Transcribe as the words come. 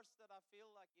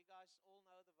like you guys all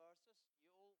know the verses. You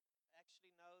all actually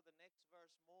know the next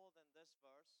verse more than this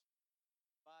verse.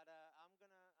 But I'm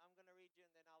gonna read you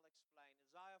and then I'll explain.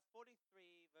 Isaiah 43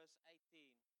 verse 18.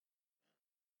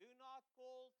 Do not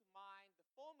call to mind the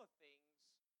former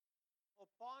things or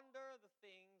ponder the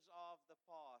things of the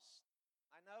past.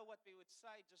 I know what we would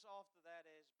say just after that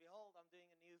is, behold, I'm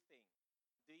doing a new thing.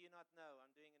 Do you not know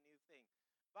I'm doing a new thing?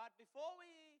 But before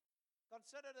we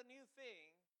consider the new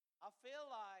thing, I feel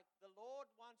like the Lord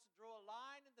wants to draw a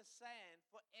line in the sand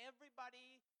for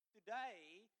everybody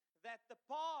today that the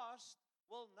past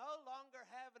will no longer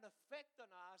have an effect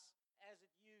on us as it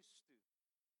used to.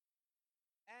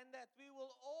 And that we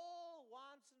will all,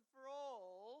 once and for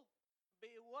all,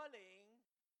 be willing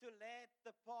to let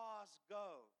the past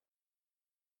go.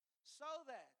 So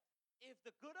that if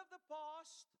the good of the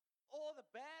past or the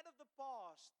bad of the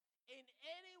past in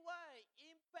any way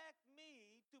impact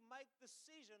me to make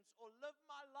decisions or live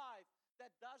my life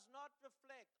that does not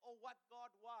reflect or what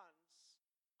God wants,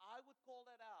 I would call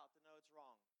that out and know it's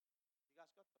wrong. You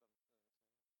guys got what I'm saying?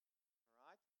 All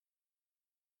right?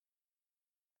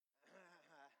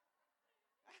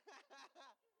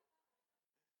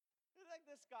 You're like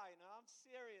this guy, I'm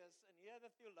serious, and here the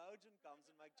theologian comes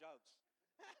and make jokes.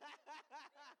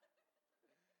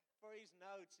 For his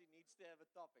notes, he needs to have a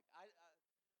topic.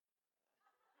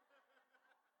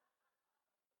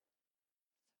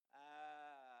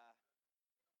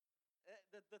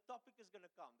 The topic is going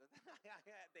to come.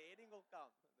 The heading will come.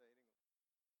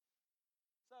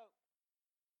 So,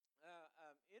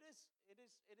 it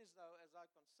is though, as I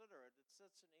consider it, it's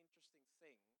such an interesting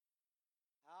thing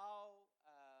how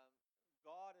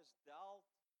God has dealt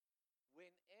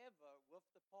whenever with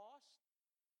the past,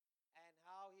 and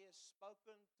how He has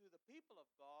spoken to the people of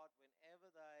God whenever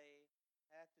they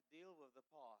had to deal with the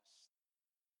past.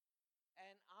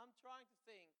 And I'm trying to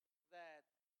think that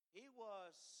He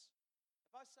was,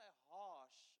 if I say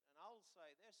harsh, and I'll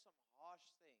say there's some harsh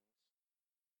things,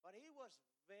 but He was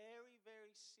very,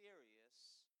 very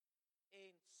serious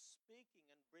in speaking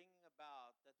and bringing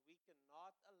about that we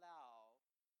cannot allow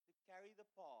to carry the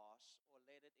past or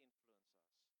let it influence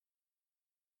us.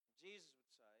 Jesus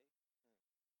would say,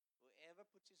 whoever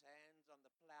puts his hands on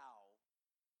the plow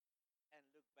and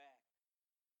look back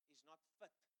is not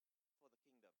fit for the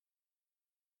kingdom.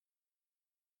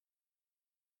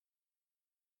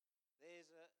 There's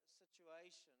a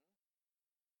situation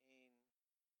in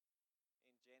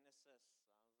Genesis,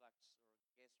 I was like, I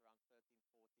guess around 13,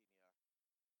 14 here.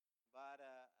 But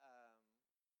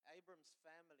Abram's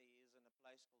family is in a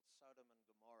place called Sodom and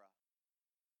Gomorrah.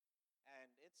 And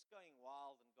it's going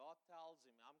wild, and God tells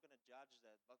him, I'm going to judge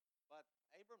that. But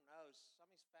Abram knows some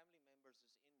of his family members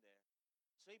is in there.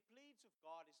 So he pleads with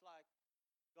God. He's like,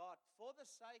 God, for the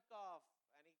sake of,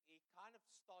 and he kind of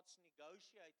starts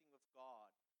negotiating with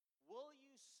God. Will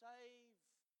you save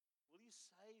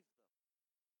them?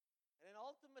 And then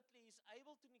ultimately he's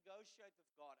able to negotiate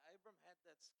with God. Abram had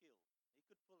that skill. He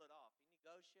could pull it off. He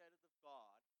negotiated with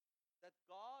God that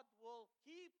God will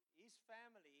keep his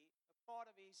family, a part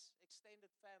of his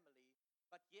extended family,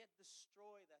 but yet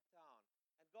destroy that town.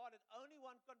 And God had only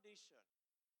one condition.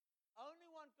 Only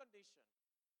one condition.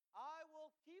 I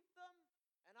will keep them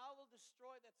and I will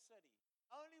destroy that city.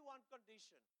 Only one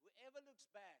condition. Whoever looks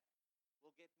back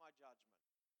will get my judgment.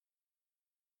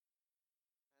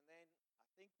 And then I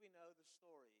think we know the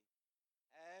story.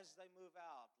 As they move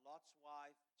out, Lot's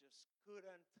wife just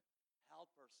couldn't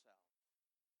help herself.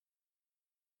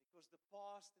 Because the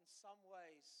past in some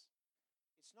ways,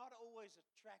 it's not always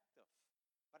attractive,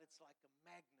 but it's like a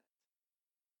magnet.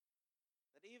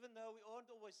 That even though we don't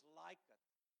always like it,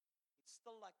 it's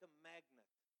still like a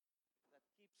magnet that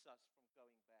keeps us from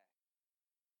going back.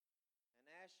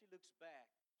 And as she looks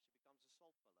back, she becomes a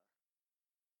salt pillar.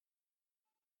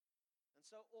 And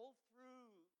so all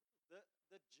through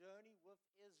the journey with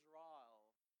Israel,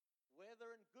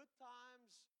 whether in good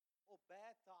times or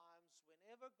bad times,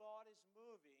 whenever God is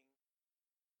moving,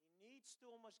 He needs to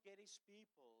almost get His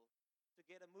people to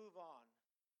get a move on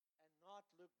and not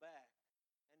look back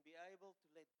and be able to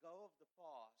let go of the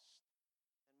past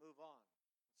and move on.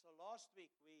 So last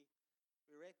week we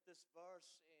read this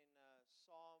verse in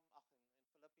in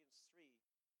Philippians 3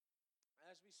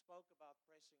 as we spoke about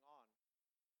pressing on.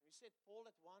 And we said Paul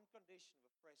had one condition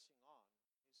with pressing on.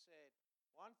 He said,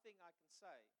 one thing I can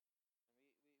say,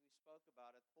 and we spoke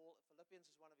about it, Philippians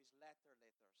is one of his latter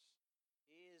letters.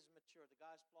 He is mature. The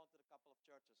guy's planted a couple of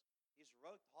churches. He's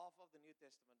wrote half of the New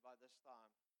Testament by this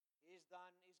time. He's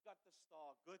got the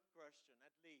star, good Christian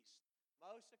at least.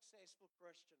 Most successful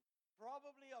Christian,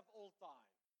 probably of all time.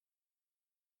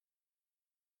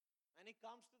 And he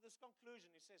comes to this conclusion.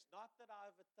 He says, not that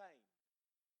I've attained.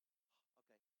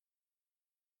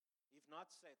 not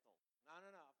settled. No,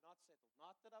 no, no, I've not settled.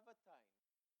 Not that I've attained.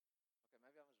 Okay,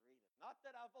 maybe I must read it. Not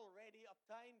that I've already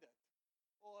obtained it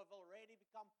or have already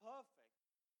become perfect,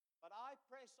 but I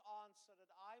press on so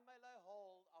that I may lay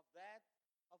hold of that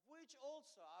of which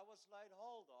also I was laid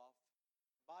hold of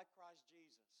by Christ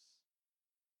Jesus.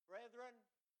 Brethren,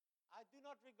 I do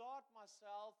not regard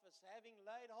myself as having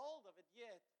laid hold of it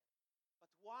yet,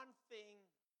 but one thing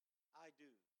I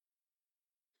do.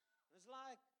 It's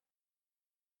like,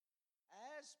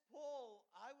 as Paul,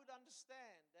 I would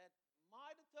understand that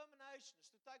my determination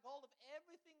is to take hold of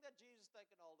everything that Jesus has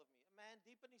taken hold of me. A man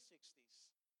deep in his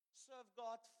 60s, serve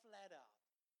God flat out.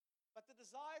 But the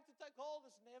desire to take hold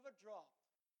has never dropped.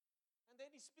 And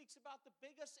then he speaks about the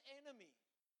biggest enemy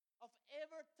of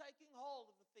ever taking hold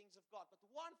of the things of God. But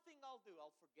one thing I'll do,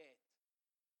 I'll forget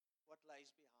what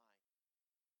lays behind.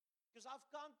 Because I've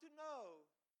come to know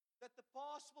that the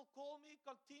past will call me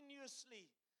continuously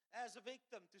as a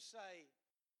victim to say,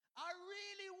 I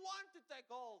really want to take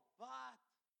hold, but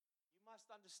you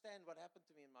must understand what happened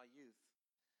to me in my youth.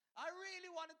 I really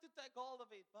wanted to take hold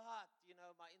of it, but,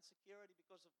 my insecurity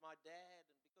because of my dad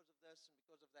and because of this and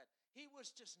because of that. He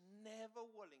was just never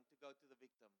willing to go to the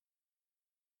victim.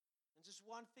 And just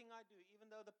one thing I do,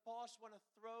 even though the past want to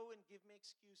throw and give me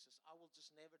excuses, I will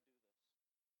just never do this.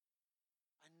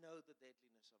 I know the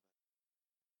deadliness of it.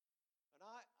 And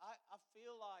I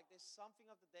feel like there's something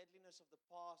of the deadliness of the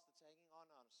past that's hanging on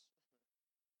us.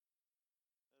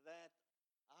 That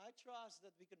I trust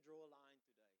that we can draw a line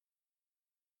today.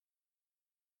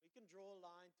 We can draw a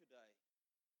line today.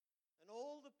 And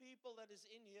all the people that is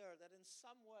in here, that in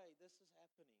some way this is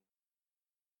happening.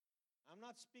 I'm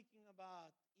not speaking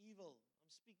about evil.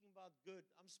 I'm speaking about good.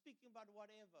 I'm speaking about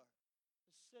whatever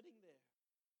is sitting there.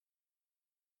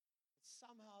 But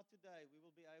somehow today we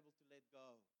will be able to let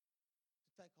go.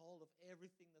 Take hold of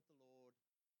everything that the Lord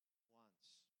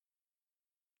wants.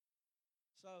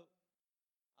 So,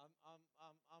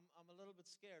 I'm a little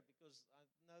bit scared because I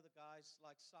know the guys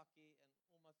like Saki and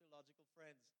all my theological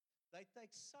friends. They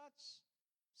take such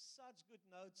good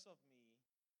notes of me.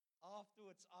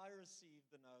 Afterwards, I receive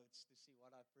the notes to see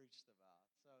what I preached about.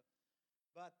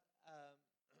 But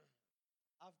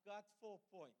I've got 4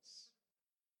 points.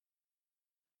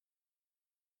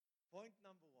 Point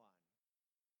number one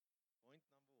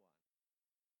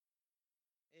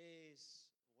is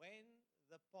when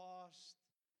the past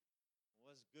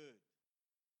was good.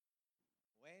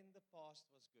 When the past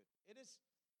was good. It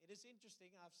is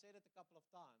interesting, I've said it a couple of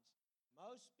times.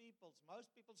 Most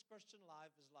people's Christian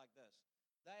life is like this.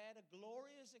 They had a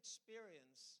glorious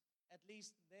experience, at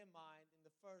least in their mind, in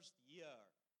the first year.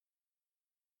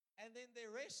 And then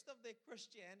the rest of their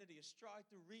Christianity is trying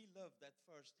to relive that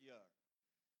first year.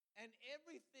 And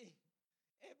everything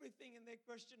in their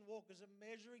Christian walk is a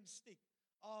measuring stick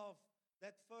of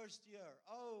that first year.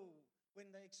 Oh, when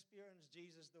they experienced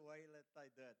Jesus the way that they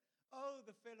did. Oh,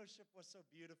 the fellowship was so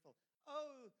beautiful.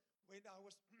 Oh, when I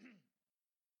was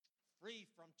free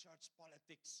from church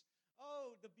politics.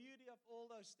 Oh, the beauty of all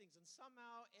those things. And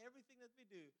somehow everything that we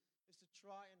do is to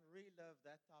try and relive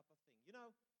that type of thing.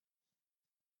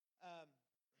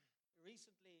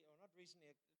 Recently, or not recently,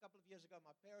 a couple of years ago,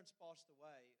 my parents passed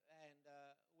away, and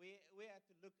we had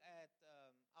to look at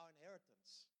our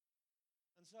inheritance.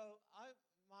 And so I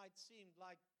might seem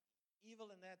like evil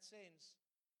in that sense,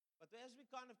 but as we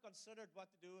kind of considered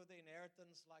what to do with the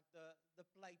inheritance, like the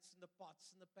plates and the pots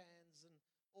and the pans and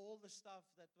all the stuff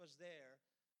that was there,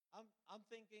 I'm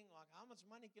thinking, like, how much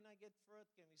money can I get for it?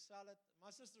 Can we sell it?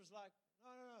 My sister's like,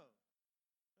 no.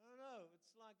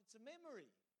 It's like, it's a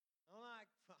memory. I'm like,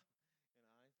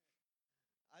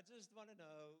 I just want to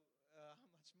know how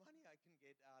much money I can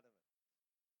get out of it.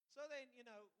 So then,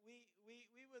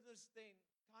 we were this thing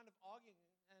kind of arguing,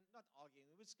 and not arguing,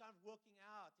 it was kind of working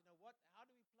out, how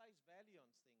do we place value on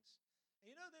things?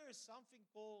 And there is something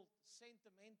called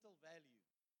sentimental value.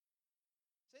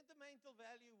 Sentimental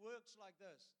value works like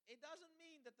this. It doesn't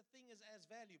mean that the thing is as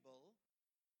valuable,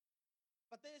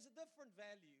 but there's a different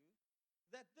value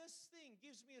that this thing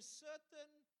gives me a certain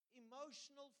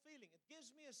emotional feeling. It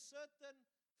gives me a certain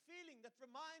feeling that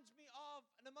reminds me of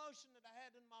an emotion that I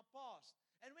had in my past.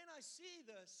 And when I see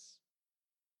this,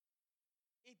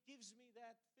 it gives me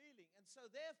that feeling. And so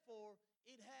therefore,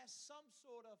 it has some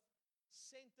sort of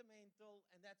sentimental,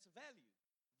 and that's a value.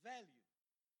 Value.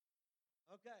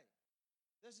 Okay,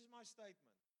 this is my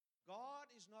statement.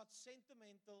 God is not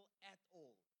sentimental at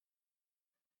all.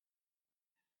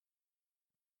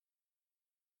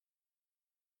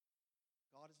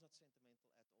 God is not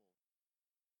sentimental at all.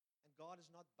 And God is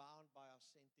not bound by our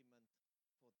sentiment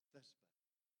for this bit.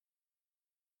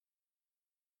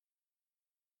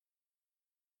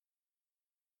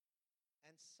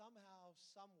 somehow,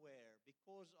 somewhere,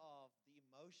 because of the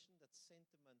emotion that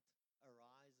sentiment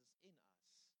arises in us,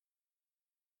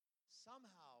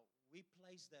 somehow we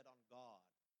place that on God.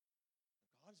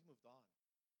 God's moved on.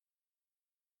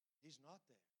 He's not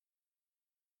there.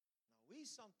 Now, we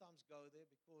sometimes go there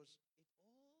because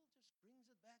it all just brings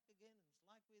it back again, and it's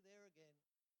like we're there again.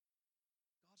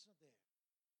 God's not there.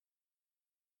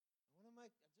 I want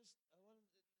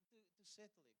to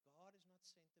settle it. God is not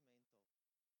sentimental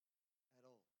at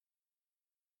all.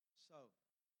 So,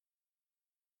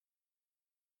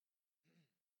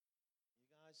 you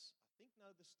guys, I think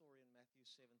know the story in Matthew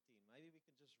 17. Maybe we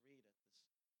can just read it.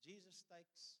 Jesus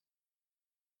takes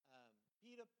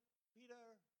Peter,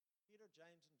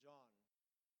 James, and John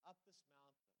up this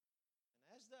mountain.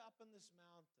 And as they're up in this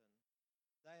mountain,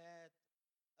 they had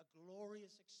a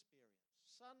glorious experience.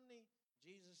 Suddenly,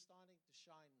 Jesus starting to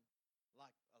shine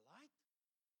like a light.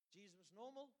 Jesus was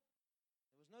normal.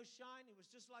 There was no shine. He was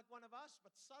just like one of us.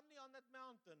 But suddenly on that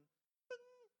mountain,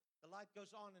 bing, the light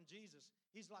goes on in Jesus.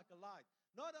 He's like a light.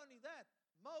 Not only that,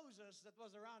 Moses, that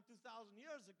was around 2,000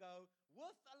 years ago,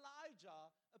 with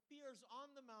Elijah, appears on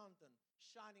the mountain,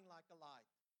 shining like a light.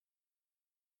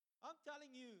 I'm telling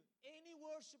you, any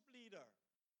worship leader,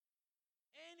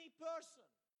 any person,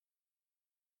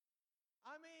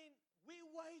 I mean, we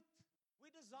wait, we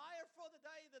desire for the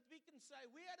day that we can say,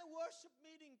 we had a worship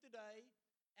meeting today,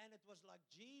 and it was like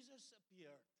Jesus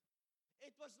appeared.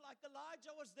 It was like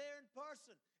Elijah was there in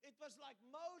person. It was like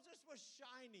Moses was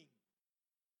shining.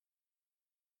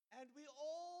 And we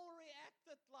all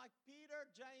reacted like Peter,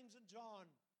 James, and John.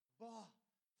 Bah,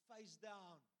 face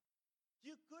down.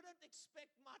 You couldn't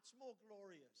expect much more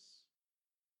glorious.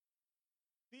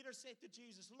 Peter said to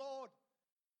Jesus, Lord,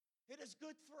 it is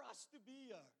good for us to be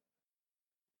here.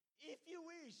 If you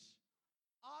wish,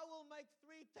 I will make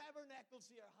 3 tabernacles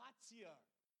here, huts here.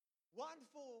 One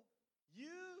for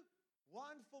you,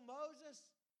 one for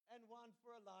Moses, and one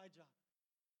for Elijah.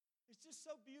 It's just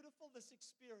so beautiful, this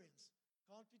experience.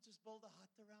 Can't we just build a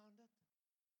hut around it?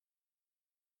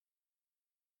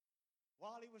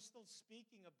 While he was still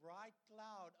speaking, a bright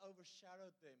cloud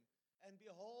overshadowed them. And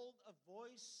behold, a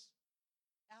voice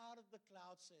out of the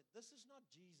cloud said, this is not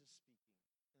Jesus speaking.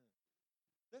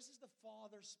 This is the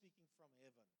Father speaking from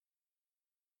heaven.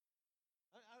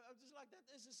 I'm just like, that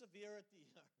is a severity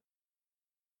here.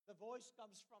 The voice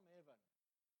comes from heaven.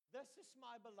 This is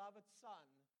my beloved Son,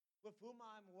 with whom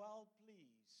I am well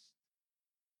pleased.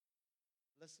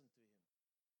 Listen to him.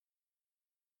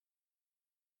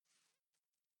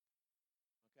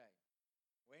 Okay.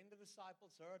 When the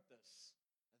disciples heard this,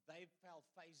 they fell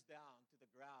face down to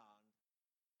the ground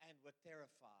and were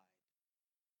terrified.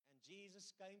 And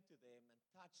Jesus came to them and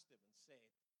touched them and said,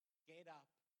 get up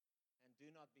and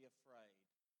do not be afraid.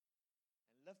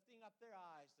 And lifting up their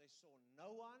eyes, they saw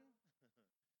no one.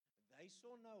 They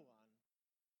saw no one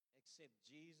except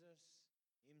Jesus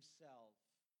himself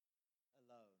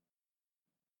alone.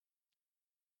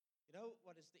 You know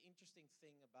what is the interesting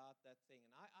thing about that thing?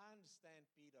 And I understand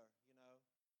Peter, you know.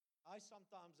 I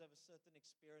sometimes have a certain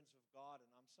experience with God, and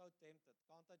I'm so tempted.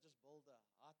 Can't I just build a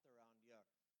hut around here?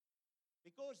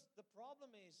 Because the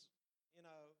problem is, you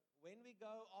know, when we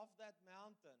go off that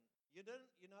mountain, they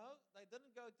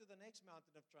didn't go to the next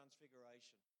mountain of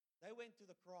transfiguration. They went to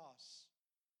the cross.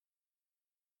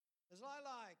 It's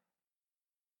like,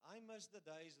 I miss the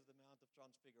days of the Mount of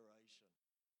Transfiguration.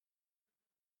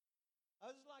 I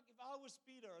was like, if I was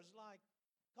Peter, I was like,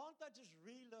 can't I just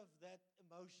relive that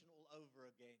emotion all over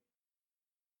again?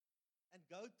 And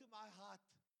go to my hut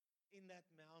in that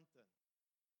mountain.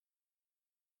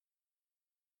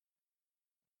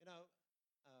 You know,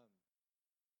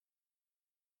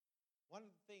 one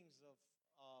of the things of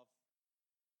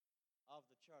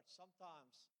the church,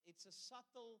 sometimes it's a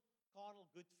subtle, carnal,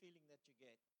 good feeling that you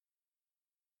get.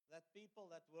 That people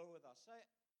that were with us, say,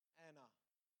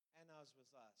 Anna's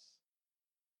with us.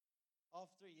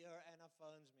 After a year, Anna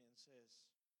phones me and says,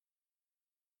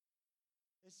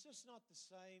 it's just not the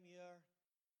same here.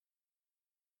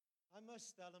 I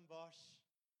miss Stellenbosch.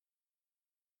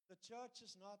 The church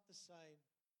is not the same.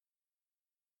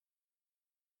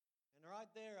 And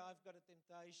right there, I've got a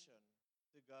temptation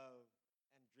to go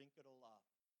and drink it all up.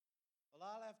 Well,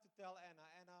 I'll have to tell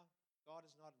Anna, God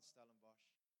is not in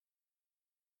Stellenbosch.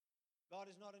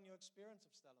 God is not in your experience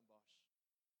of Stellenbosch.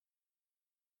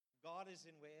 God is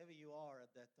in wherever you are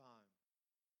at that time.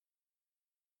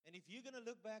 And if you're going to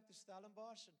look back to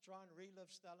Stellenbosch and try and relive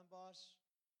Stellenbosch,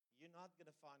 you're not going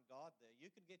to find God there.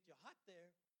 You can get your hut there,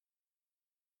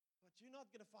 but you're not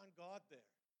going to find God there.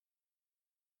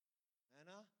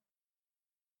 Anna,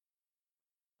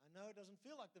 I know it doesn't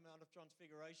feel like the Mount of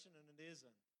Transfiguration, and it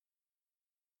isn't.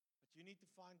 But you need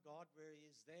to find God where He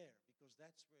is there, because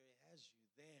that's where He has you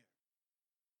there.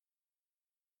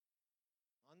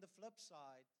 On the flip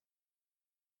side,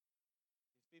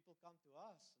 if people come to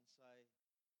us and say,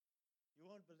 you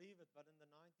won't believe it, but in the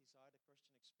 90s I had a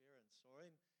Christian experience. Or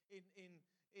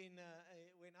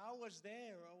when I was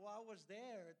there,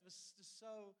 it was just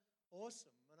so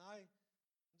awesome. And I'm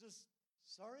just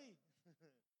sorry.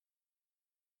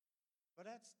 But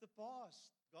that's the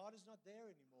past. God is not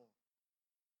there anymore.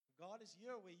 God is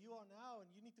here where you are now,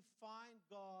 and you need to find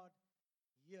God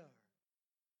here.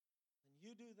 And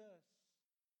you do this,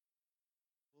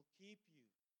 will keep you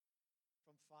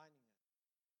from finding it.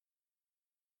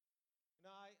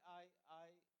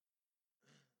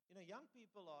 Young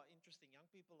people are interesting. Young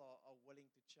people are willing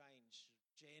to change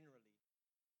generally.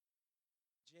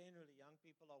 Generally, young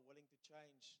people are willing to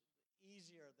change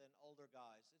easier than older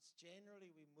guys. It's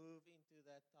generally we move into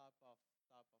that type of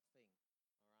thing.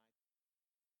 All right.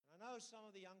 And I know some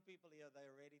of the young people here,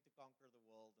 they're ready to conquer the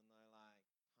world, and they're like,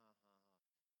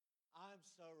 I'm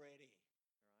so ready. Right?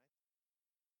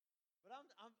 But I'm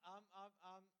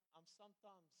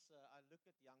sometimes I look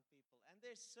at young people, and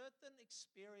there's certain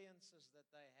experiences that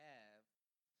they have,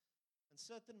 and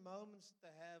certain moments that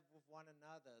they have with one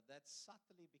another that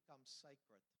subtly become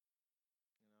sacred.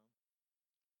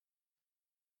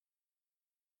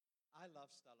 I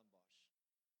love Stellenbosch.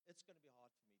 It's going to be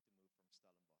hard for me to move from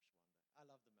Stellenbosch one day. I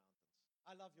love the mountains.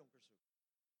 I love Jonkershoek.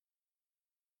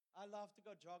 I love to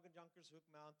go jog in Jonkershoek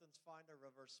Mountains, find a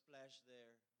river, splash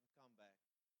there, and come back.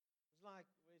 It's like,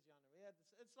 where's Jana? Yeah,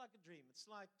 it's like a dream. It's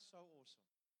like so awesome.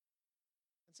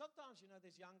 And sometimes,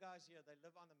 there's young guys here, they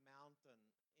live on a mountain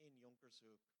in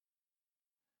Jonkershoek.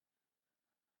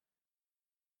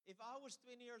 If I was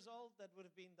 20 years old, that would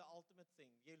have been the ultimate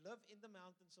thing. You live in the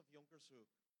mountains of Jonkershoek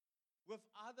with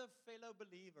other fellow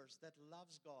believers that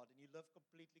loves God, and you live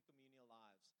completely communal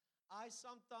lives. I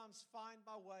sometimes find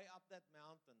my way up that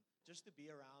mountain just to be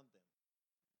around them.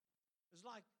 It's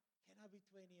like, can I be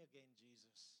 20 again,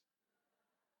 Jesus?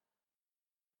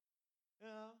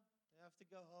 I have to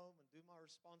go home and do my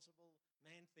responsible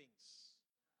man things.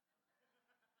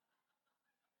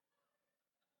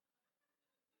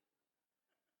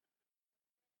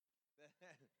 That's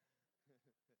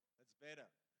better.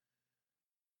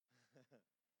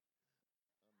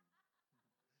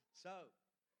 So,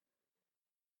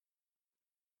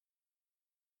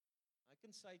 I can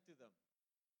say to them,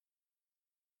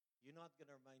 you're not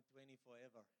going to remain 20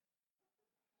 forever.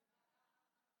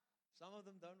 Some of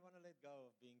them don't want to let go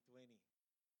of being 20.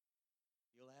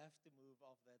 You'll have to move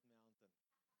off that mountain.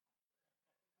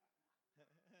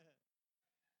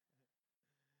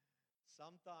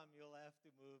 Sometime you'll have to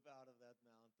move out of that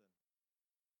mountain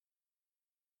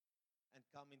and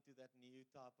come into that new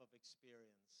type of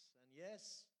experience. And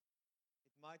yes,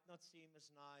 it might not seem as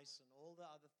nice and all the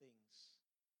other things,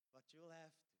 but you'll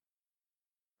have to.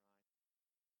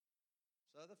 Right?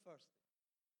 So the first thing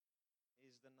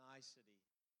is the nicety,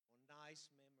 or nice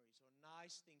memories, or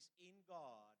nice things in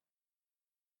God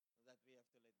that we have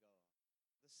to let go of.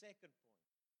 The second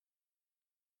point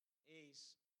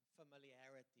is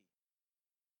familiarity.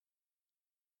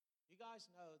 You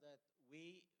guys know that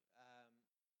we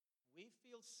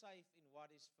feel safe in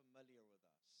what is familiar with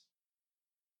us.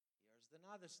 Here's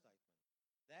another statement.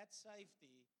 That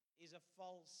safety is a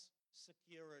false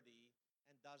security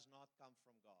and does not come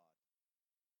from God.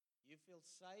 You feel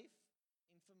safe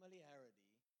in familiarity.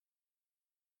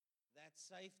 That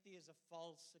safety is a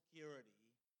false security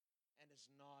and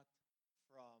is not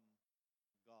from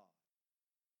God.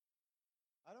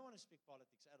 I don't want to speak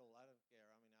politics at all. I don't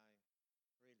care.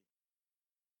 Really.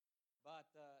 But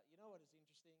you know what is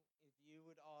interesting? If you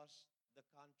would ask the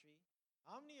country,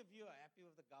 how many of you are happy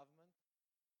with the government?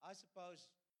 I suppose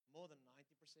more than 90%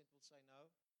 will say no.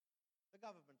 The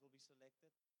government will be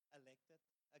elected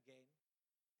again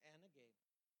and again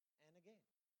and again.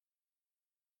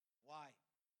 Why?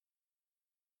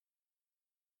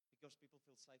 Because people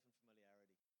feel safe in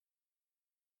familiarity.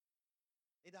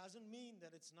 It doesn't mean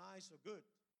that it's nice or good,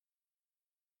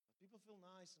 but people feel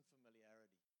nice in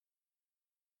familiarity.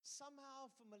 Somehow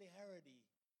familiarity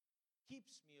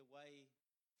keeps me away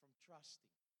from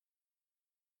trusting.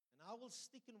 And I will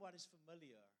stick in what is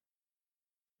familiar.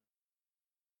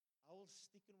 I will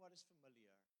stick in what is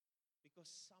familiar because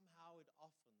somehow it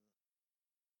offers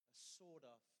a sort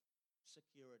of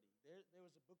security. There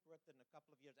was a book written a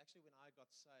couple of years, actually when I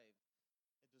got saved.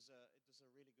 It was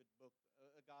a really good book.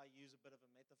 A guy used a bit of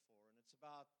a metaphor, and it's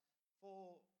about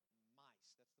 4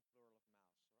 mice. That's the plural of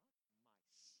mouse, right?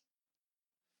 Mice.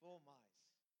 4 mice.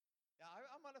 Yeah,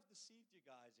 I might have deceived you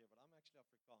guys here, but I'm actually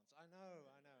Afrikaans. I know.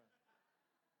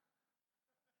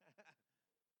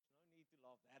 It's no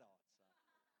laugh that hard.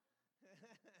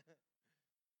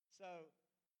 So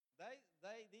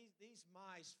these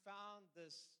mice found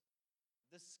this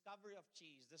discovery of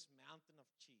cheese, this mountain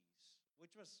of cheese,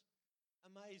 which was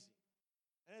amazing.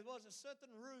 And it was a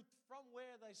certain route from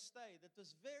where they stayed that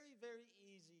was very, very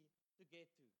easy to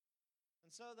get to.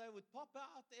 And so they would pop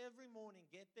out every morning,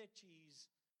 get their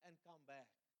cheese, and come back.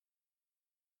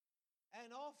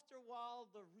 And after a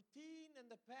while, the routine and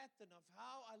the pattern of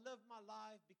how I lived my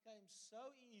life became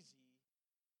so easy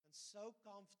and so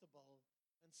comfortable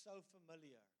and so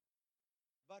familiar.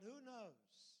 But who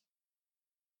knows?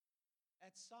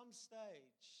 At some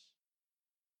stage,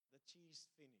 the cheese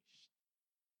finished.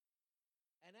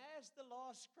 And as the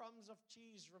last crumbs of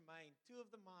cheese remained, two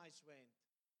of the mice went,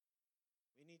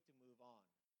 we need to move on.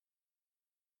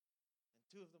 And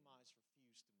two of the mice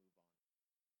refused to move on.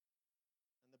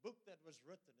 And the book that was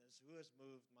written is, Who Has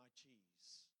Moved My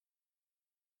Cheese?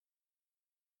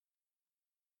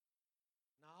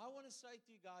 Now, I want to say to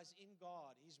you guys, in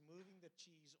God, He's moving the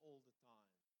cheese all the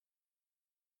time.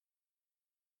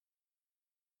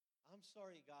 I'm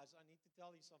sorry, guys, I need to tell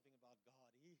you something about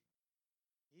God.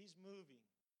 He's moving.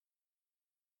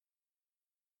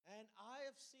 And I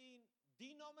have seen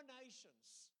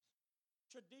denominations,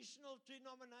 traditional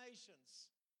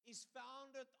denominations, is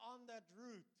founded on that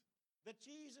root that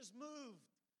Jesus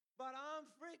moved. But I'm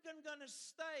freaking going to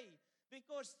stay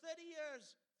because 30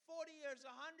 years, 40 years,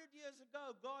 100 years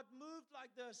ago, God moved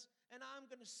like this, and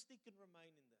I'm going to stick and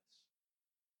remain in this.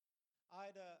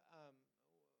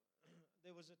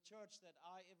 There was a church that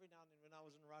every now and then when I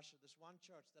was in Russia, this one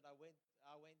church that I went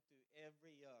to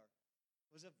every year.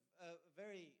 It was a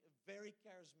very, very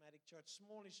charismatic church,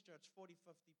 smallish church, 40,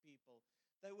 50 people.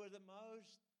 They were the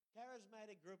most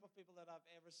charismatic group of people that I've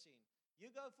ever seen.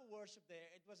 You go for worship there,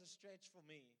 it was a stretch for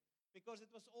me because it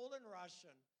was all in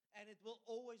Russian and it will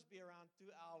always be around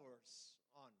 2 hours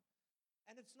on.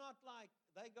 And it's not like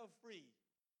they go free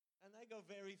and they go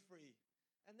very free.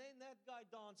 And then that guy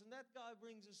dances, and that guy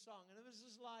brings a song, and it was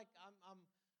just like I'm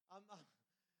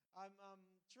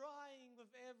trying with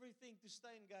everything to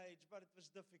stay engaged, but it was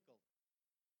difficult.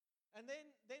 And then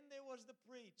there was the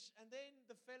preach, and then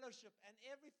the fellowship, and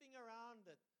everything around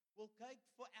it will take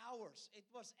for hours. It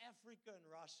was Africa and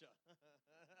Russia.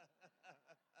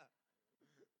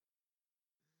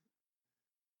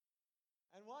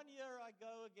 And one year I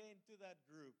go again to that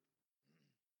group.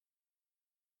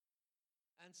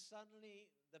 And suddenly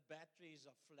the batteries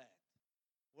are flat.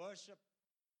 Worship,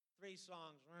 3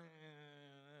 songs.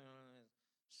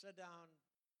 Sit down.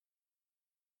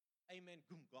 Amen.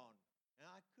 Boom, gone. And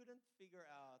I couldn't figure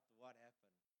out what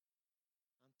happened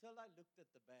until I looked at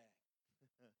the bag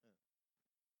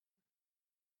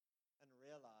and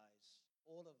realized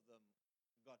all of them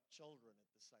got children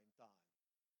at the same time.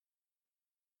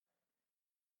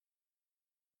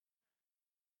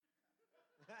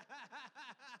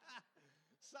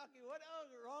 Saki, what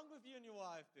else is wrong with you and your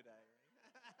wife today?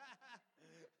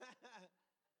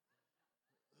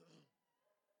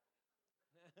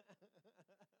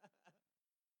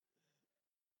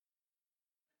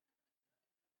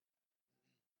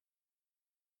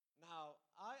 Now,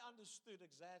 I understood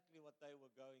exactly what they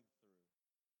were going through.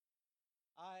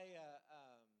 I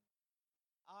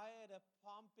had a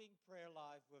pumping prayer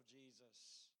life with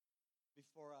Jesus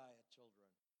before I had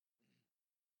children.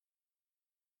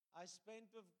 I spent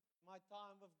my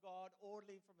time with God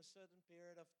orderly from a certain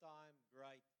period of time,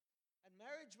 great. And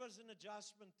marriage was an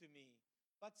adjustment to me.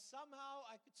 But somehow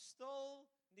I could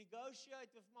still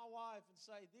negotiate with my wife and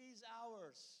say, these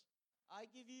hours,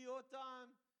 I give you your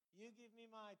time, you give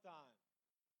me my time.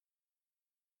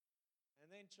 And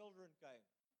then children came.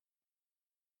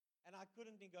 And I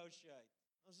couldn't negotiate.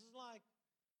 I was just like,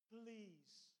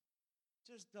 please,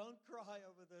 just don't cry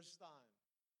over this time.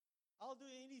 I'll do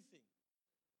anything.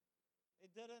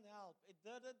 It didn't help.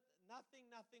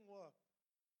 Nothing worked.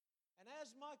 And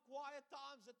as my quiet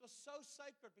times, it was so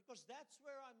sacred because that's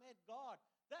where I met God.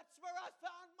 That's where I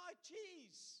found my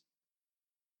cheese.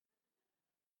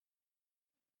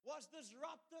 Was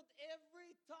disrupted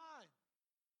every time.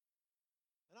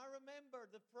 And I remember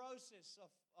the process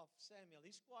of Samuel.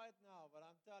 He's quiet now, but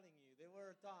I'm telling you, there were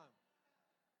a time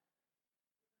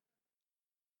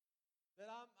that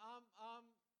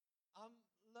I'm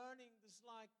learning this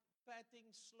like patting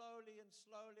slowly and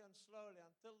slowly and slowly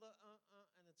until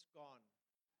and it's gone.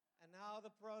 And now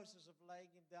the process of laying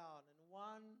him down and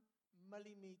 1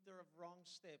 millimeter of wrong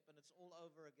step and it's all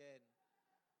over again.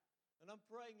 And I'm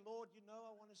praying, Lord, you know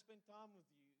I want to spend time with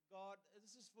you. God,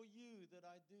 this is for you that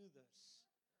I do this.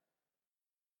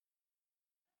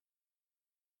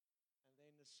 And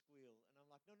then the squeal. And I'm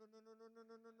like, no.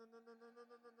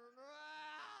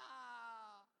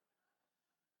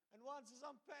 And once as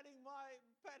I'm patting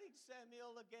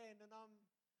Samuel again, and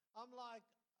I'm like,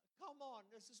 come on,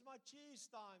 this is my cheese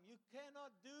time. You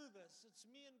cannot do this. It's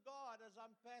me and God as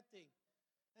I'm patting.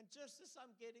 And just as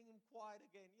I'm getting him quiet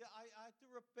again, yeah, I had to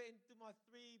repent to my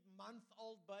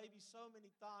 3-month-old baby so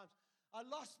many times. I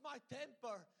lost my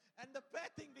temper, and the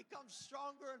patting becomes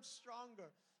stronger and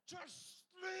stronger. Just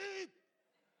sleep.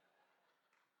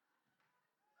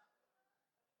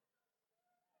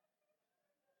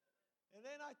 And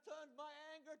then I turned my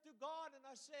anger to God and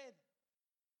I said,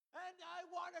 and I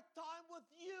want a time with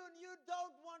you, and you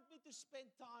don't want me to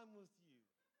spend time with you.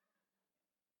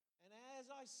 And as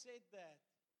I said that,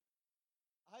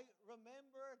 I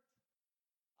remembered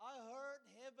I heard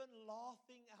heaven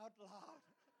laughing out loud.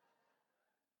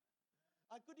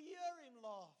 I could hear him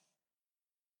laugh.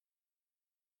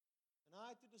 And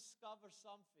I had to discover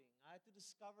something. I had to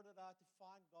discover that I had to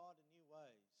find God in new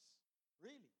ways.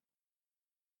 Really.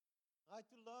 I had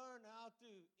to learn how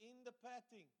to, in the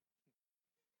patting,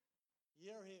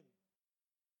 hear him.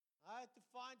 I had to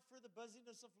find through the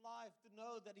busyness of life to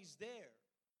know that he's there.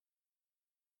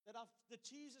 That the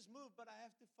cheese has moved, but I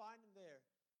have to find him there.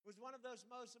 It was one of those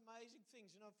most amazing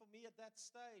things. You know, for me at that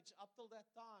stage, up till that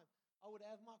time, I would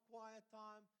have my quiet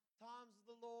time, times of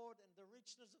the Lord, and the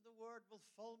richness of the word will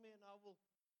fill me, and I will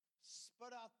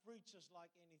spit out preachers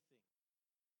like anything.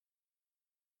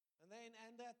 And then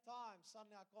at that time,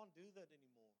 suddenly I can't do that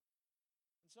anymore.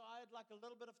 And so I had like a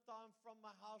little bit of time from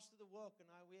my house to the work, and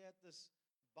we had this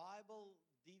Bible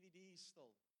DVD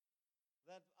still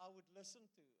that I would listen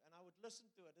to, and I would listen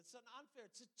to it. It's unfair.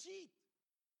 It's a cheat.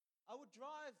 I would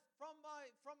drive from my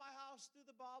house to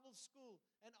the Bible school,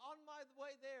 and on my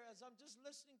way there, as I'm just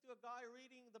listening to a guy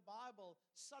reading the Bible,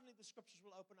 suddenly the scriptures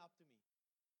will open up to me.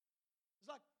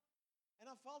 It's like, and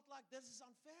I felt like this is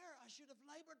unfair. I should have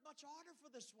labored much harder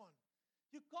for this one.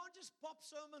 You can't just pop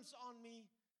sermons on me.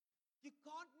 You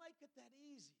can't make it that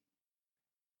easy.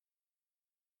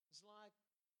 It's like,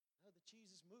 no, the cheese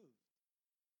has moved.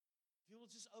 If you will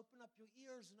just open up your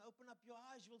ears and open up your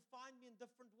eyes, you will find me in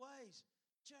different ways.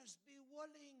 Just be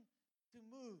willing to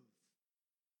move.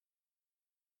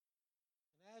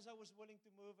 And as I was willing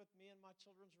to move it, me and my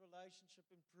children's relationship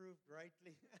improved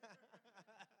greatly.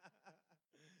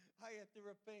 I had to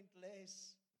repent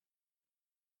less.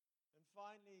 And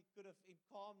finally could have, in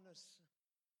calmness,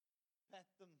 pat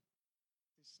them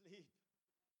to sleep.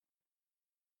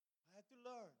 I had to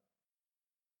learn.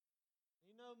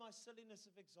 You know my silliness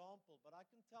of example, but I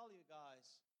can tell you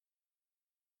guys,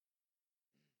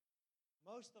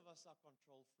 most of us are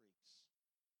control freaks.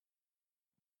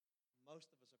 Most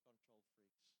of us are control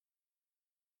freaks.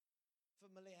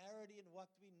 Familiarity in what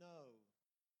we know,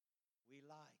 we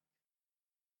like.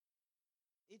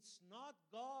 It's not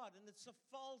God, and it's a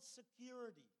false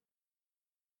security.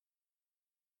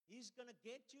 He's going to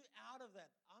get you out of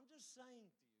that. I'm just saying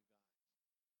to you guys.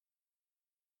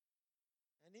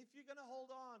 And if you're going to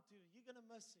hold on to it, you're going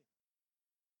to miss him.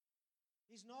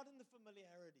 He's not in the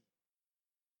familiarity.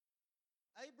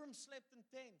 Abram slept in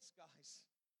tents, guys.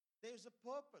 There's a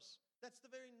purpose. That's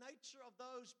the very nature of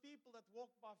those people that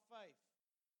walk by faith.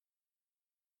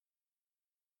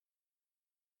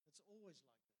 It's always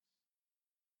like this.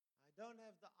 I don't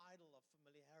have the idol of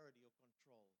familiarity or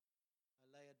control.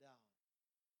 I lay it down.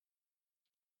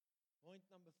 Point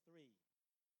number 3.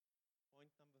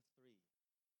 Point number 3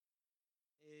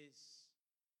 is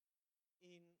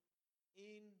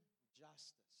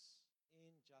injustice.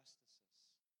 Injustices.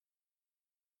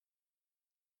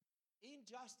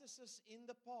 Injustices in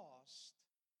the past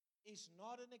is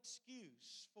not an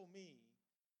excuse for me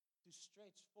to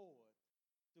stretch forward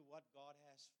to what God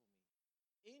has for me.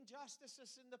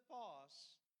 Injustices in the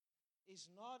past is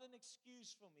not an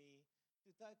excuse for me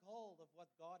to take hold of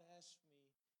what God has for me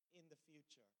in the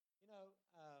future. You know,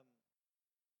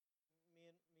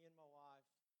 me and my wife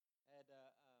had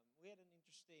we had an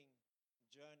interesting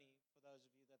journey. For those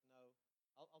of you that know,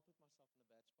 I'll put myself in a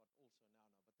bad spot also now,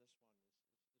 but this one is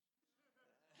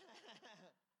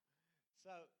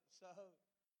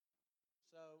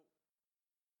so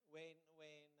when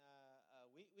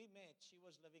we met, she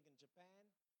was living in Japan,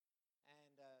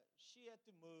 and she had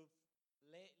to move,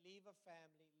 leave her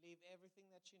family, leave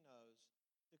everything that she knows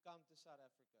to come to South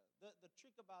Africa. The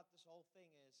trick about this whole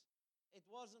thing is it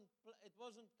wasn't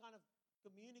kind of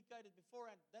communicated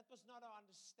beforehand. That was not our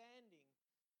understanding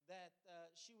that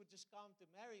she would just come to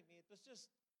marry me. It was just,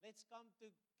 let's come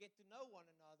to get to know one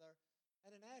another.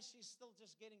 And then as she's still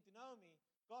just getting to know me,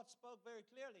 God spoke very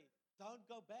clearly, don't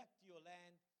go back to your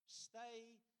land,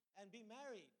 stay and be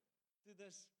married to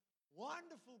this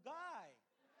wonderful guy.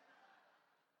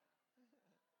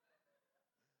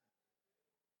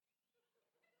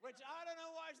 which I don't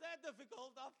know why it's that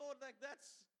difficult. I thought like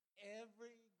that's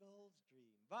every girl's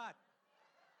dream. But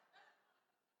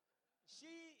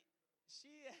she,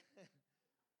 she,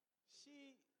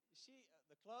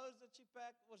 the clothes that she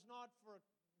packed was not for a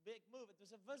big move. It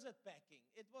was a visit packing.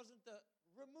 It wasn't a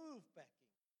remove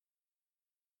packing.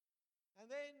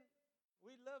 And then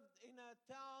we lived in a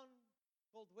town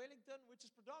called Wellington, which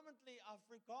is predominantly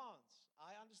Afrikaans.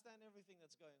 I understand everything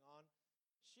that's going on.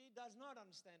 She does not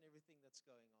understand everything that's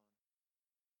going on.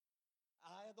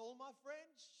 I had all my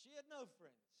friends. She had no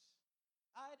friends.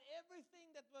 I had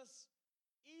everything that was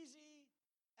easy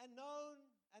and known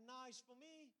and nice for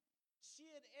me.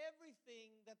 She had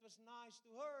everything that was nice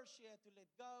to her. She had to let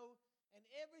go. And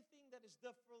everything that is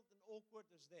difficult and awkward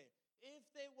was there. If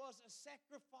there was a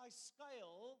sacrifice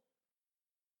scale,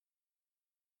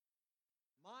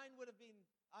 mine would have been,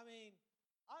 I've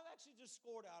actually just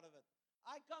scored out of it.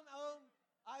 I come home,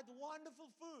 I had wonderful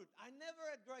food. I never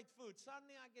had great food.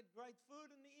 Suddenly I get great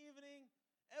food in the evening.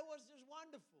 It was just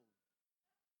wonderful.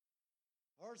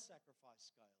 Her sacrifice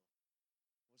scale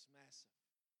was massive.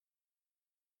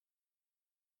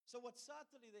 So what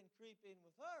subtly then creep in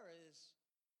with her is,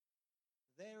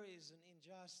 there is an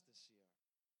injustice here.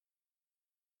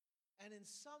 And in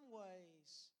some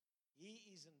ways, he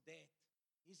is in debt.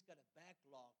 He's got a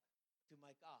backlog to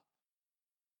make up.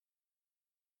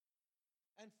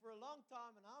 And for a long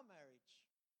time in our marriage,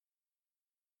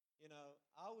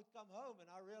 I would come home and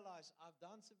I realized I've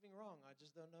done something wrong. I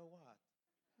just don't know what.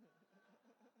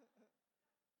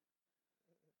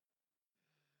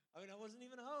 I wasn't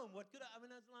even home. What could I?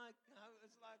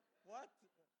 It's like, what?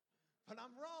 But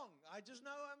I'm wrong. I just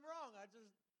know I'm wrong. And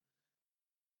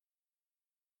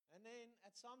then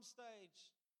at some stage,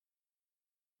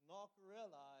 Knock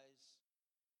realized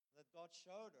that God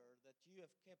showed her that you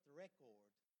have kept record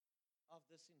of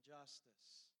this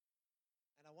injustice.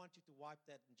 And I want you to wipe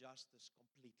that injustice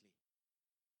completely.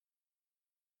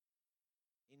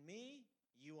 In me,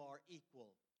 you are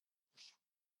equal.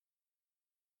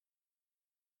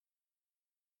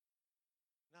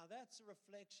 Now that's a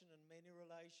reflection in many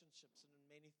relationships and in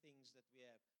many things that we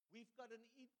have. We've got an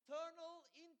internal,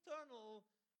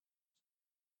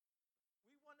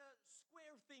 we want to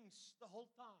square things the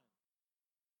whole time.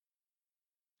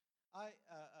 I'm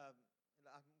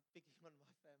picking on my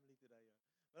family today,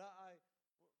 but our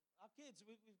kids,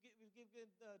 we've given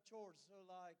chores, so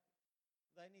like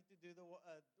they need to do the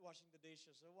washing the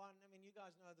dishes. So you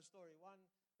guys know the story. The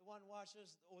one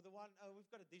washes, or we've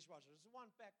got a dishwasher. So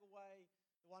one pack away,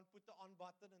 the one put the on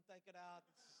button and take it out.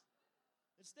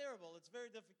 It's terrible. It's very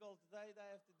difficult. They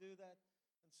have to do that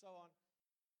and so on.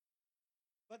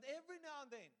 But every now and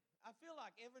then, I feel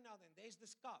like every now and then, there's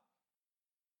this cup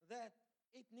that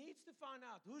it needs to find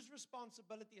out whose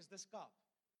responsibility is this cup.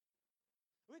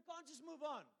 We can't just move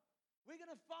on. We're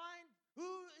going to find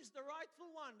who is the rightful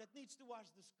one that needs to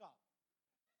wash this cup.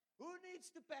 Who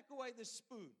needs to pack away the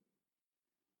spoon?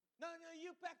 No,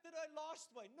 you packed it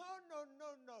last way. No.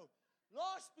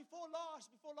 Last before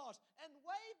last. And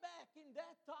way back in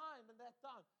that time,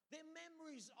 their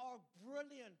memories are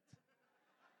brilliant.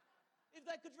 If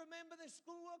they could remember their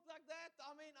schoolwork like that,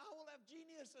 I will have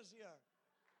geniuses here.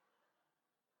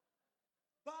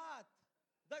 But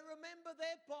they remember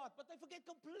their part, but they forget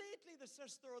completely the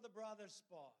sister or the brother's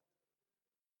part.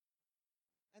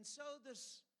 And so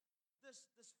this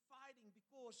fighting,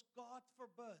 because God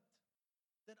forbid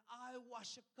that I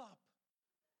wash a cup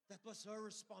that was her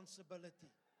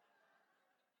responsibility.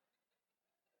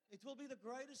 It will be the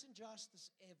greatest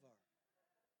injustice ever.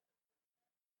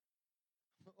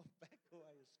 Back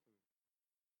away his food.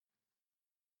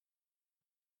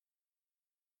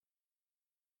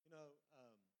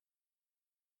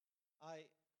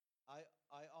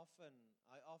 I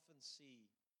often see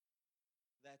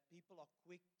that people are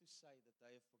quick to say that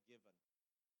they have forgiven.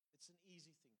 It's an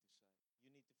easy thing to say.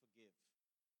 You need to forgive.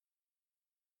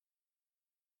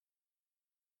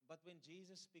 But when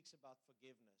Jesus speaks about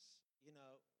forgiveness,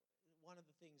 one of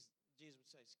the things Jesus would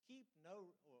say is, keep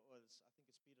no, or I think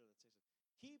it's Peter that says it,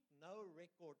 keep no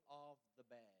record of the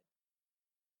bad.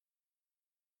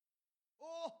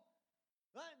 Oh,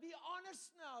 be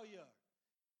honest now here.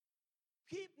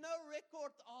 Keep no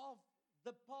record of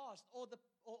the past or the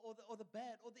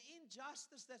bad or the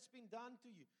injustice that's been done to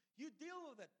you. You deal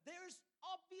with it. There is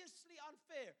obviously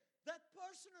unfair. That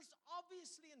person is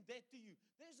obviously in debt to you.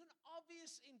 There's an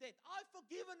obvious in debt. I've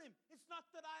forgiven him. It's not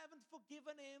that I haven't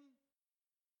forgiven him.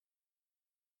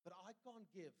 But I can't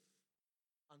give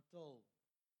until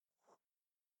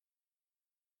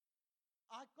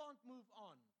I can't move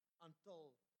on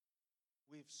until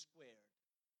we've squared.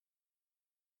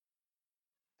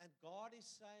 And God is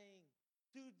saying,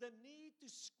 the need to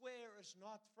square is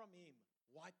not from him.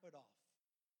 Wipe it off.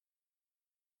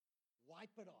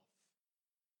 Wipe it off.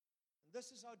 And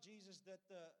this is how Jesus did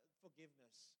the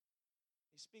forgiveness.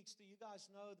 He speaks to, you guys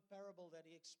know the parable that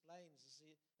he explains.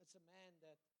 It's a man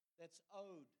that's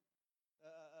owed,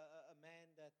 a man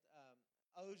that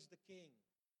owes the king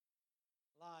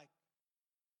like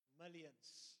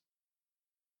millions.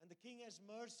 And the king has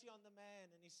mercy on the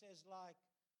man, and he says like,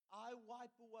 I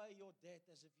wipe away your debt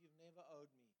as if you've never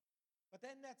owed me. But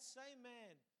then that same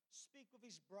man speak with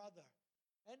his brother,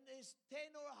 and there's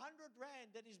 10 or 100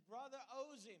 rand that his brother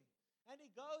owes him. And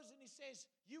he goes and he says,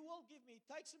 you will give me. He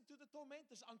takes him to the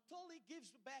tormentors until he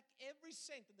gives back every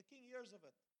cent. And the king hears of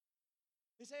it.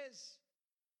 He says,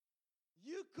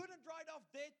 you couldn't write off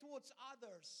debt towards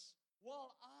others,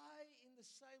 while I, in the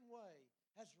same way,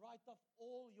 has write off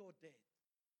all your debt.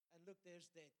 And look, there's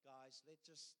debt, guys. Let's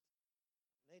just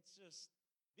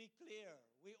be clear.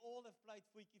 We all have played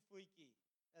fuiki,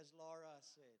 as Laura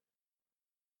said.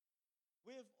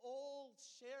 We have all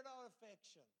shared our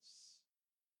affections.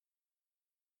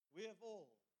 We have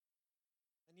all.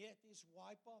 And yet he's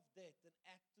wipe off debt and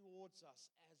act towards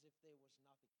us as if there was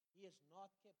nothing. He has not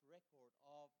kept record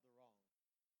of the wrong.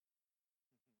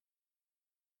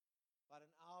 But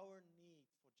in our need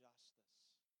for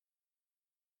justice.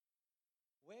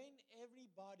 When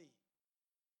anybody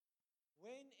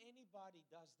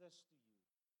does this to you,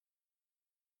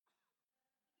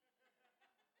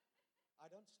 I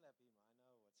don't slap him. I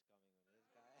know what's coming with this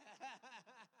guy.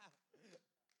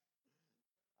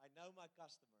 I know my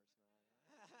customers,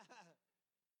 man.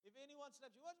 If anyone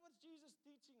slaps you, what's Jesus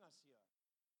teaching us here?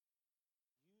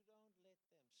 You don't let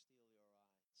them steal your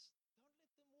rights. Don't let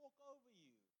them walk over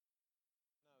you.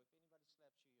 No, if anybody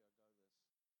slaps you here, go this.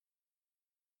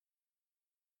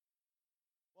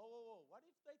 Whoa. What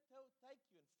if they take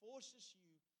you and forces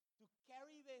you to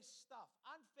carry their stuff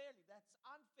unfairly? That's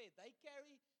unfair. They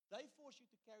force you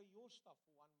to carry your stuff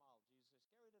for 1 mile. Jesus says,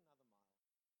 carry it another mile.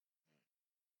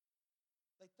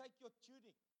 They take your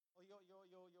tunic or your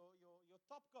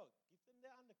top coat. Give them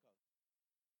their undercoat.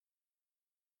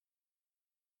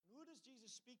 And who does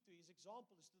Jesus speak to? His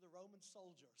example is to the Roman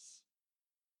soldiers.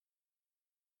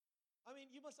 I mean,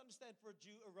 you must understand, for a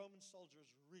Jew, a Roman soldier is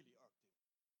really irked him.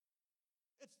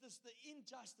 It's the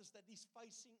injustice that he's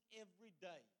facing every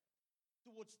day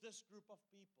towards this group of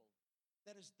people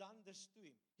that has done this to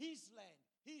him. His land,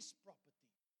 his property.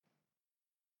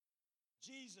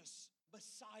 Jesus,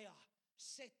 Messiah,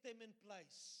 set them in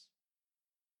place.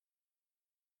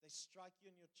 They strike you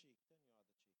in your cheek. Turn your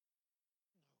other cheek. No.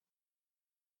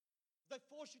 They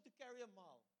force you to carry a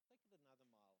mile. Take it another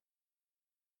mile.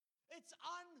 It's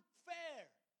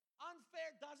unfair.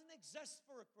 Unfair doesn't exist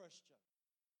for a Christian.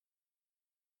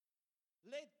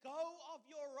 Let go of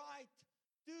your right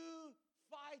to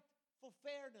fight for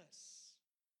fairness.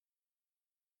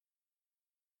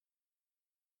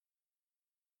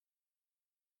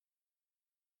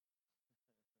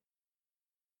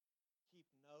 Keep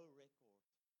no record.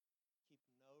 Keep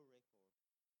no record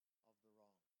of the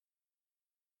wrong.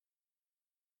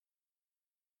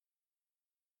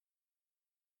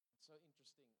 It's so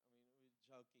interesting. I mean, we're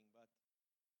joking, but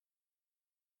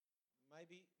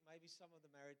maybe some of the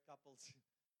married couples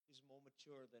is more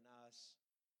mature than us.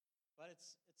 But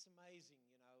it's amazing,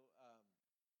 you know.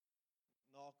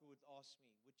 Naku would ask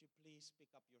me, would you please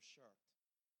pick up your shirt?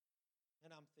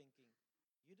 And I'm thinking,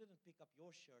 you didn't pick up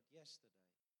your shirt yesterday.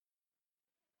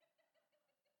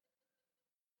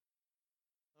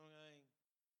 I'm going,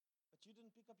 but you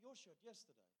didn't pick up your shirt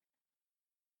yesterday.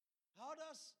 How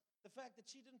does the fact that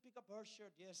she didn't pick up her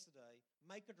shirt yesterday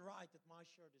make it right that my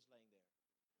shirt is laying there?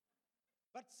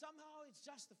 But somehow it's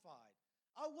justified.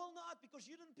 I will not, because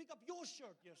you didn't pick up your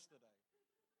shirt yesterday.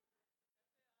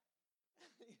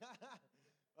 Yeah.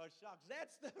 Oh, shucks.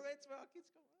 That's where our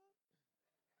kids come from.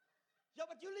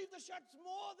 Yeah, but you leave the shirts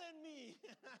more than me.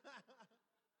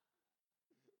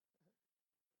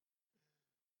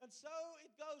 And so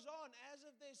it goes on as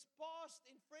if there's past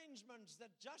infringements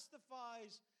that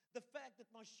justifies the fact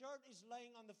that my shirt is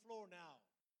laying on the floor now.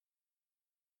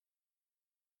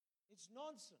 It's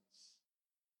nonsense.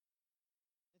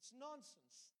 It's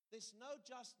nonsense. There's no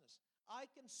justice. I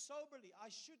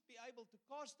should be able to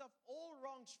cast off all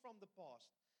wrongs from the past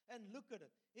and look at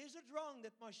it. Is it wrong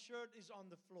that my shirt is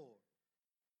on the floor?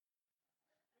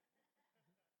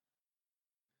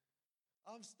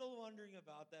 I'm still wondering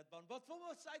about that one. But for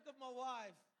the sake of my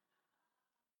wife,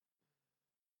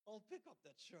 I'll pick up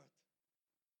that shirt.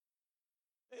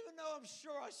 Even though I'm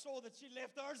sure I saw that she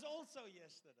left hers also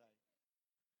yesterday.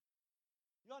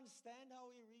 You understand how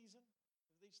we reason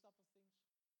with these type of things?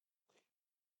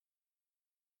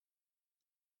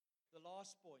 The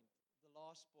the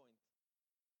last point,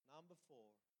 number 4,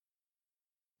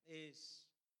 is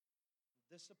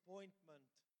disappointment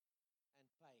and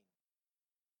pain.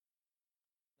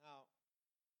 Now,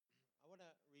 I want to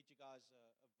read you guys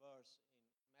a verse in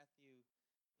Matthew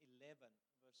 11,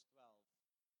 verse 12.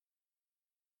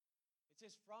 It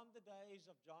says, "From the days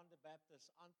of John the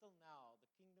Baptist until now, the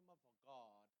kingdom of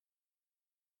God,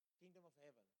 kingdom of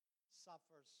heaven,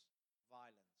 suffers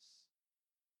violence."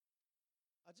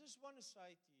 I just want to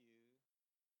say to you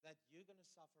that you're going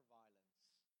to suffer violence.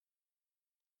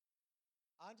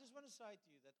 I just want to say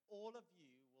to you that all of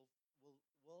you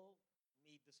will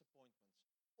meet disappointments.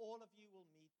 All of you will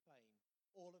meet pain.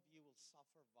 All of you will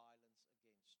suffer violence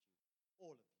against you.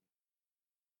 All of you.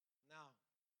 Now,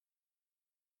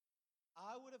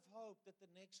 I would have hoped that the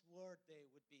next word there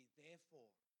would be therefore.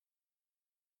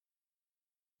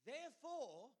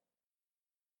 Therefore,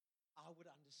 I would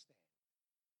understand.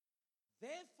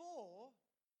 Therefore,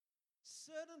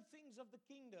 certain things of the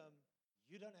kingdom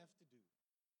you don't have to do.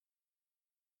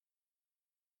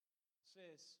 It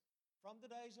says, from the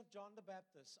days of John the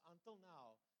Baptist until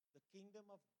now, the kingdom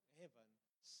of heaven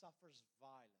suffers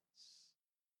violence.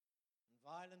 And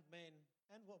violent men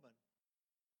and women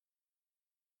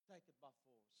take it by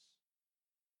force.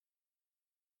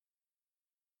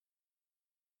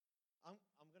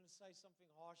 I'm going to say something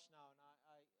harsh now, and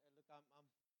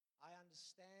I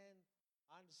understand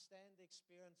the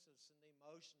experiences and the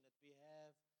emotion that we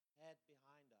have had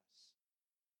behind us.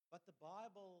 But the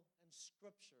Bible and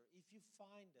Scripture, if you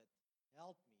find it,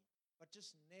 help me. But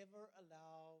just never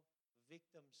allow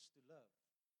victims to live.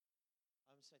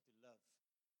 I'm going to say to live,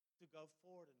 to go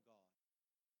forward in God.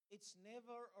 It's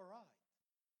never all right.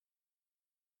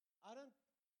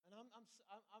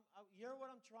 Hear what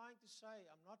I'm trying to say.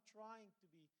 I'm not trying to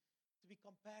be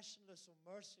compassionless or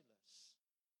merciless.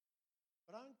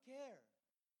 But I don't care.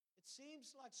 It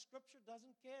seems like Scripture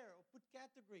doesn't care or put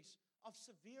categories of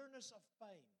severeness of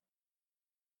pain.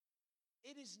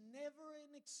 It is never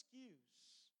an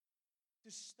excuse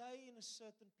to stay in a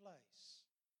certain place.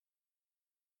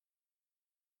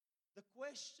 The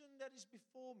question that is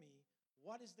before me,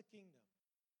 what is the kingdom?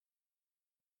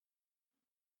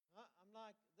 I'm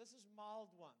like, this is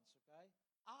mild ones, okay?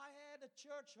 I had a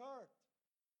church hurt.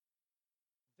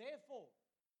 Therefore,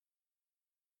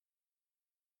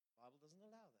 the Bible doesn't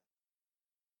allow that.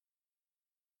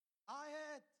 I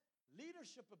had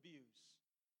leadership abuse.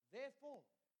 Therefore,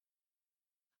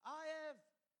 I have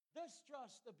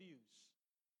distrust abuse.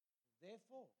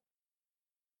 Therefore,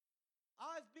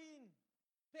 I've been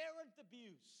parent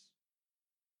abuse.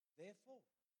 Therefore,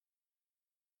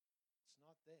 it's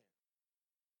not there.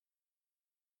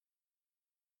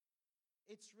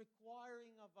 It's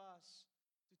requiring of us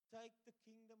to take the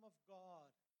kingdom of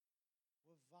God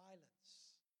with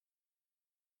violence.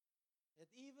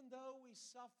 That even though we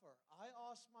suffer, I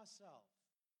ask myself,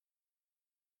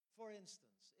 for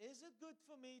instance, is it good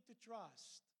for me to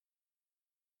trust?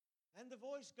 And the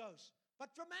voice goes,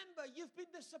 but remember, you've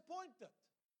been disappointed.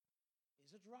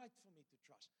 Is it right for me to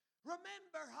trust?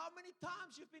 Remember how many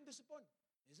times you've been disappointed.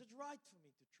 Is it right for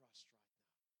me to trust right now?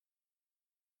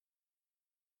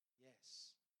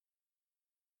 Yes.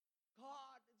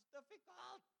 God, it's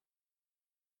difficult.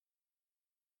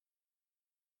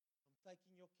 I'm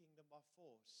taking your kingdom by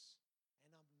force,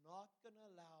 and I'm not going to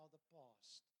allow the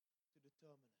past to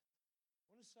determine it.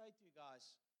 I want to say to you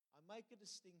guys, I make a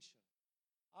distinction.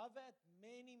 I've had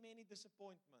many, many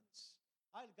disappointments.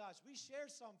 Guys, we share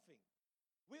something.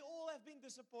 We all have been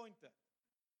disappointed.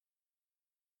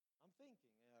 I'm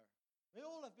thinking here. We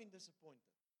all have been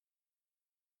disappointed.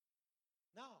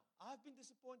 Now, I've been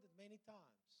disappointed many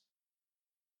times.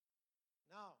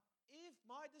 Now, if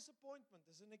my disappointment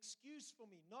is an excuse for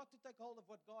me not to take hold of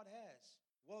what God has,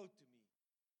 woe to me.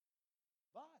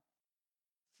 But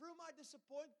through my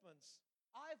disappointments,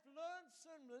 I've learned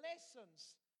some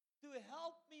lessons to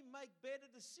help me make better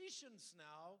decisions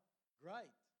now.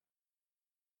 Great.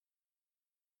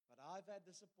 But I've had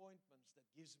disappointments that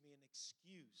gives me an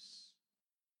excuse.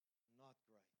 Not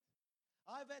great.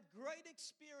 I've had great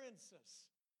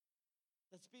experiences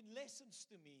that's been lessons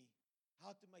to me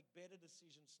how to make better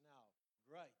decisions now.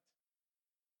 Great.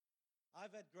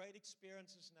 I've had great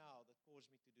experiences now that caused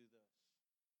me to do this. Not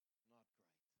great.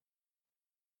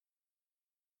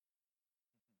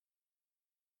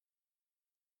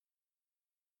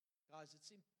 Guys,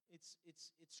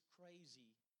 it's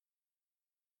crazy.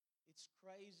 It's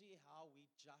crazy how we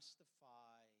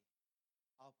justify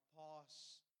our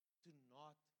past to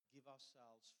not give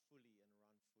ourselves fully and run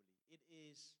fully. It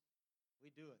is, we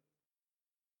do it.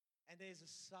 And there's a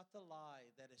subtle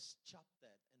lie that has chopped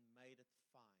that and made it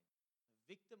fine.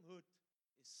 Victimhood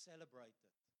is celebrated.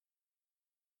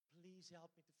 Please help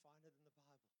me to find it in the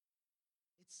Bible.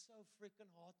 It's so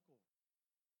freaking hardcore.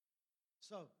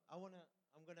 So I'm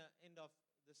gonna end off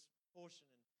this portion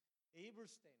in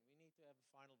Hebrews 10. We need to have a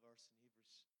final verse in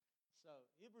Hebrews. So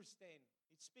Hebrews 10,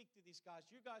 he'd speak to these guys.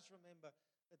 You guys remember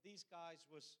that these guys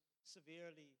was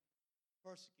severely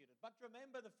persecuted. But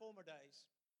remember the former days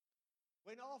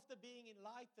when after being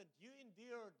enlightened, you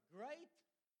endured great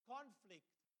conflict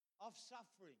of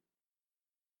suffering,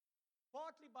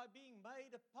 partly by being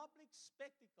made a public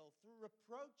spectacle through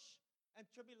reproach and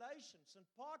tribulations, and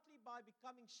partly by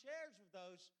becoming sharers of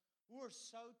those who were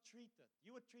so treated.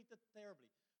 You were treated terribly.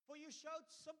 For you showed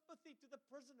sympathy to the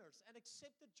prisoners and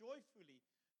accepted joyfully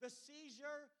the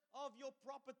seizure of your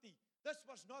property. This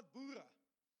was not Boere.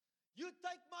 You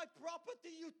take my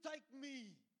property, you take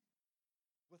me.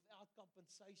 Without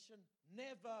compensation,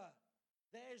 never.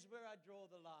 There's where I draw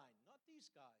the line, not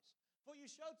these guys. For you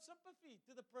showed sympathy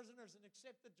to the prisoners and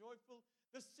accepted joyful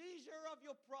the seizure of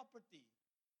your property,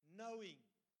 knowing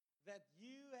that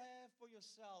you have for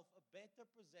yourself a better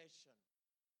possession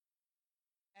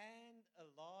and a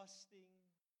lasting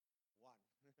one.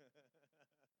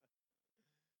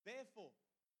 Therefore,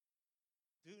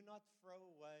 do not throw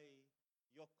away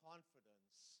your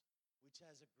confidence, which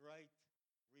has a great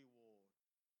reward.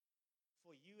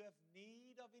 For you have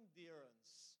need of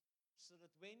endurance, so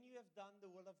that when you have done the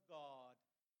will of God,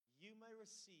 you may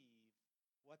receive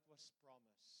what was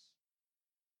promised.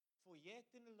 For yet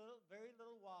in a very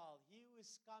little while, he who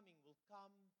is coming will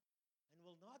come and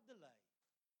will not delay.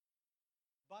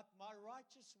 But my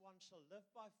righteous one shall live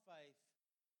by faith,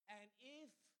 and if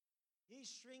he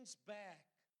shrinks back,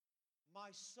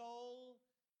 my soul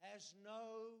has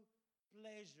no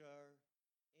pleasure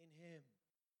in him.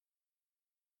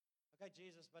 Okay,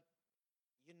 Jesus, but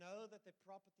you know that their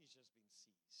property's just been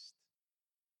seized.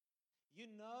 You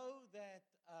know that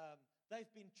they've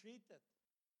been treated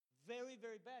very,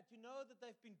 very bad. You know that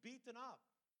they've been beaten up.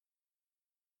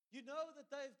 You know that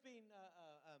they've been,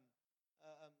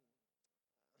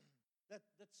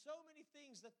 that so many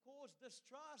things that cause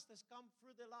distrust has come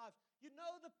through their lives. You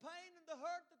know the pain and the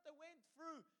hurt that they went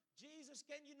through. Jesus,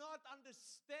 can you not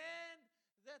understand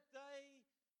that they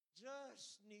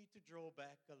just need to draw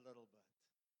back a little bit?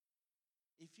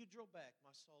 If you draw back,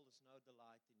 my soul has no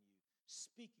delight in you.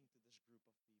 Speaking to this group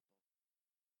of people.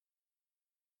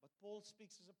 But Paul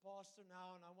speaks as a pastor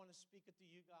now, and I want to speak it to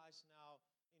you guys now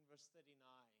in verse 39.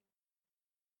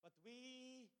 But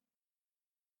we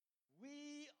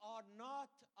are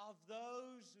not of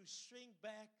those who shrink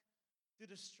back to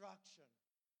destruction,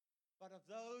 but of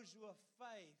those who have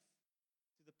faith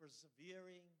to the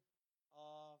persevering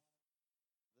of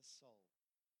the soul.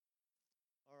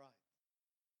 All right.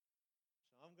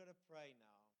 So I'm going to pray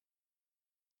now.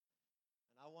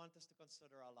 And I want us to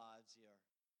consider our lives here.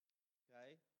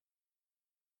 Okay?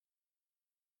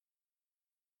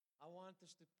 I want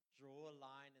us to draw a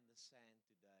line in the sand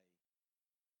today.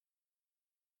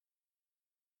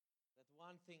 That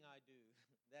one thing I do,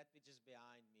 that which is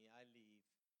behind me, I leave.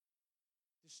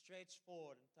 To stretch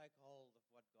forward and take hold of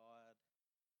what God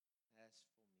has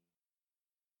for me.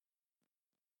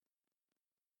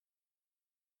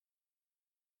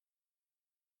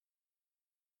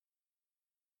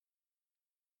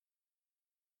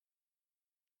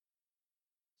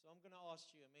 So I'm going to ask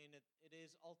you, it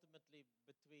is ultimately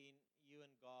between you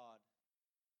and God.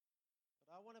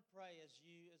 But I want to pray as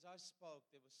I spoke,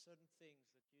 there were certain things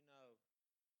that you know,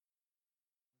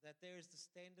 that there is this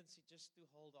tendency just to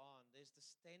hold on. There's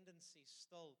this tendency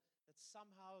still that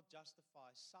somehow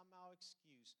justifies, somehow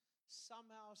excuse,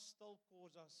 somehow still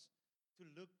cause us to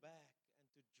look back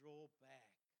and to draw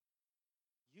back.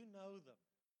 You know them.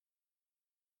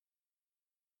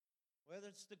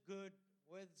 Whether it's the good,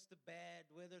 whether it's the bad,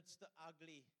 whether it's the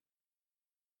ugly,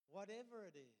 whatever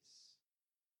it is.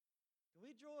 Can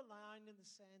we draw a line in the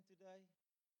sand today?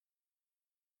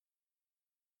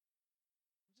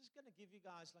 I'm just going to give you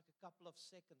guys like a couple of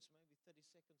seconds, maybe 30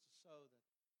 seconds or so,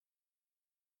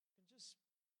 that you can just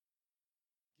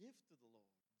give to the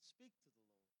Lord and speak to the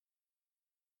Lord.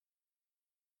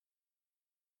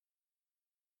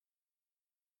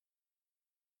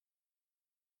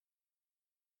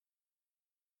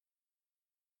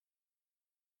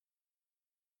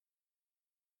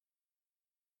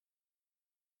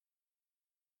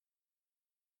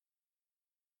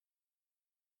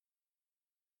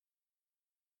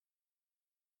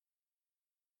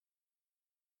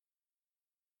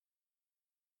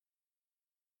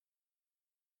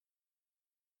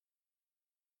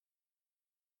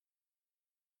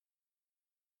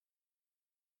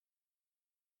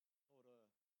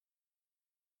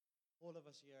 All of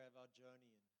us here have our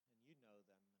journey, and you know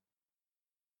them.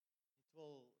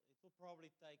 it will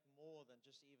probably take more than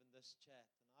just even this chat.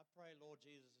 And I pray, Lord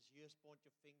Jesus, as you just point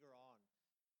your finger on,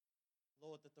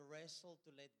 Lord, that the wrestle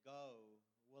to let go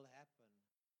will happen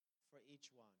for each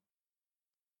one.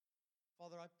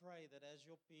 Father, I pray that as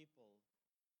your people,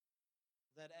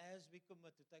 that as we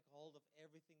commit to take hold of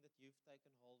everything that you've taken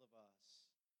hold of us,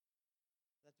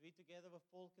 that we together with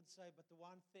Paul can say, but the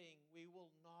one thing we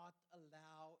will not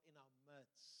allow in our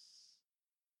midst,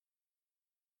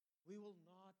 we will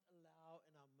not allow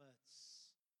in our midst,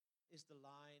 is the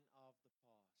line of the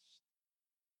past.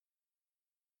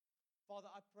 Father,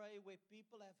 I pray where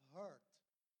people have hurt,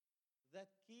 that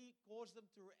cause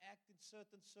them to react in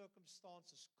certain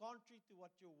circumstances, contrary to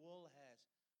what your will has.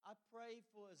 I pray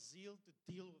for a zeal to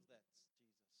deal with that, Jesus.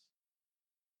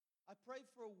 I pray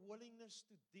for a willingness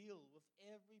to deal with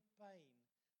every pain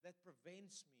that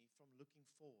prevents me from looking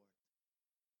forward.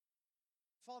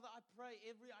 Father, I pray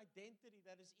every identity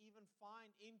that is even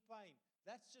fine in pain,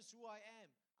 that's just who I am.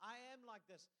 I am like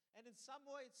this. And in some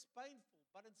way it's painful,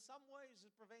 but in some ways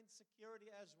it prevents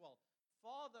security as well.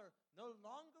 Father, no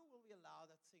longer will we allow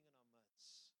that thing in our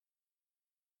midst.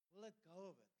 We'll let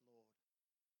go of it, Lord.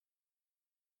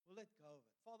 We'll let go of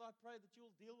it. Father, I pray that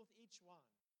you'll deal with each one.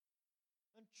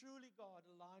 And truly, God,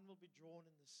 a line will be drawn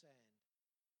in the sand.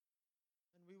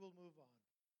 And we will move on.